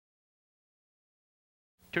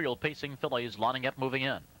Material pacing fillies lining up, moving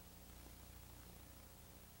in.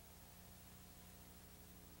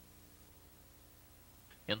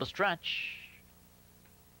 In the stretch.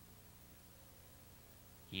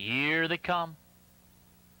 Here they come.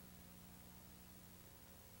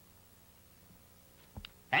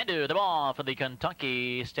 And to the ball for the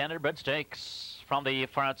Kentucky Standardbred Stakes. From the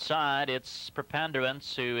far outside, it's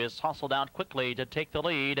Preponderance, who is hustled out quickly to take the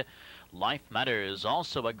lead. Life Matters,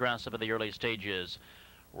 also aggressive in the early stages.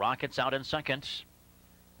 Rockets out in second.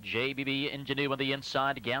 JBB Ingenue on the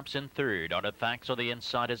inside, Gaps in third. Artifacts on the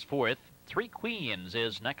inside is fourth. Three Queens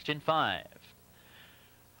is next in five.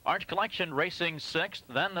 Art Collection racing sixth,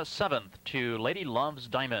 then the seventh to Lady Loves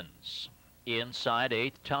Diamonds. Inside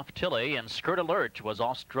eighth, Tough Tilly, and Skirt Alert was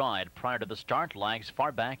off stride prior to the start, lags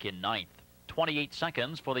far back in ninth. 28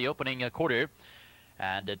 seconds for the opening quarter.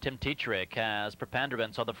 And Tim Tetrick has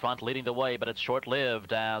Preponderance on the front leading the way, but it's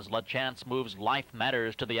short-lived as LaChance moves Life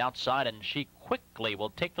Matters to the outside, and she quickly will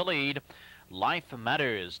take the lead. Life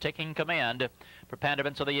Matters taking command.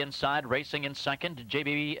 Preponderance on the inside, racing in second.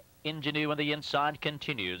 JBB Ingenue on the inside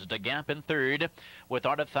continues to gap in third, with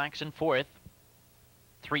Artifacts in fourth.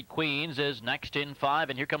 Three Queens is next in five,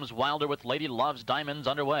 and here comes Wilder with Lady Loves Diamonds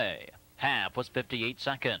underway. Half was 58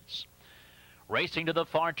 seconds. Racing to the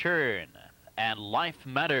far turn, and Life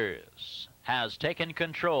Matters has taken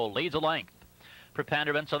control, leads a length.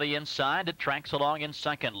 Preponderance on the inside, tracks along in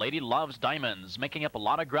second. Lady Loves Diamonds making up a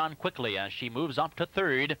lot of ground quickly as she moves up to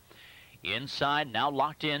third. Inside, now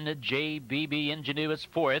locked in, JBB Ingenue is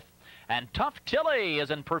fourth. And Tough Tilly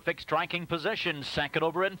is in perfect striking position, second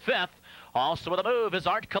over in fifth. Also with a move is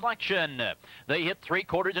Art Collection. They hit three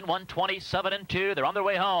quarters in 1:27 and 2. They're on their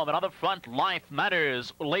way home, and on the front, Life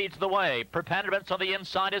Matters leads the way. Preponderance on the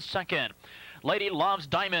inside is second. Lady Loves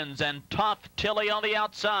Diamonds and Tough Tilly on the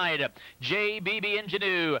outside. JBB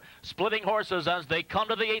Ingenue splitting horses as they come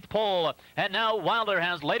to the eighth pole. And now Wilder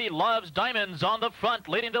has Lady Loves Diamonds on the front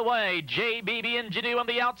leading the way. JBB Ingenue on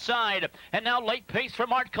the outside. And now late pace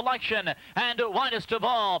from Art Collection. And widest of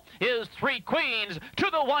all is Three Queens to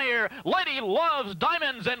the wire. Lady Loves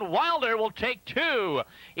Diamonds, and Wilder will take two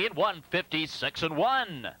in 1:56 and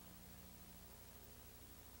 1.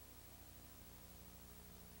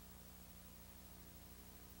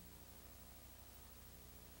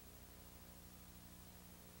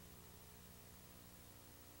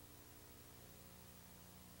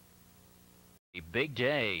 A big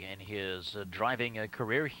day in his driving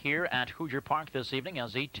career here at Hoosier Park this evening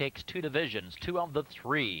as he takes two divisions, two of the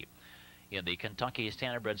three in the Kentucky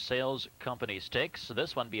Standardbred Sales Company Stakes.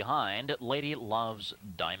 This one behind Lady Loves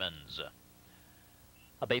Diamonds.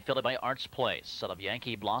 A bay filly by Arts Place, out of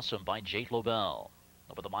Yankee Blossom by Jake Lobel.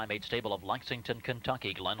 Over the My-Made stable of Lexington,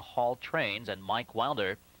 Kentucky, Glenn Hall trains, and Mike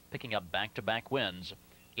Wilder picking up back-to-back wins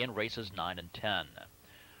in races 9 and 10.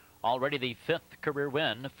 Already the fifth career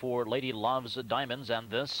win for Lady Loves Diamonds,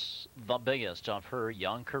 and this the biggest of her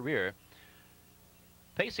young career.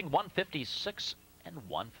 Pacing 1:56 and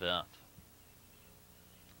 1/5.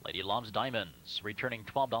 Lady Loves Diamonds returning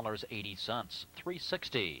 $12.80,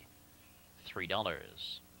 $3.60,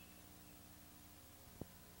 $3.